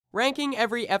Ranking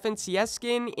every FNCS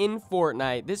skin in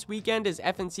Fortnite. This weekend is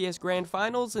FNCS Grand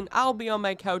Finals, and I'll be on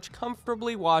my couch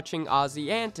comfortably watching Aussie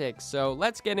antics, so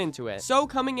let's get into it. So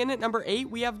coming in at number 8,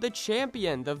 we have the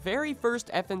Champion, the very first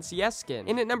FNCS skin.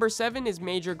 In at number 7 is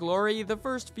Major Glory. The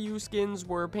first few skins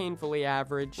were painfully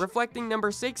average. Reflecting number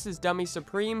 6 is Dummy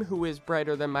Supreme, who is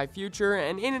brighter than my future,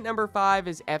 and in at number 5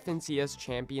 is FNCS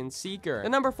Champion Seeker. The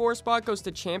number 4 spot goes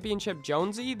to Championship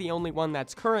Jonesy, the only one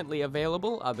that's currently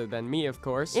available, other than me of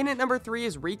course. In at number 3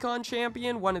 is Recon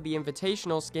Champion, one of the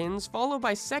invitational skins, followed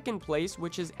by second place,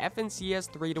 which is FNCS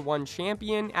 3-1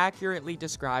 Champion, accurately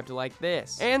described like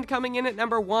this. And coming in at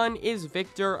number 1 is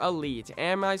Victor Elite.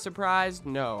 Am I surprised?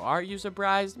 No. Are you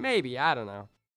surprised? Maybe, I don't know.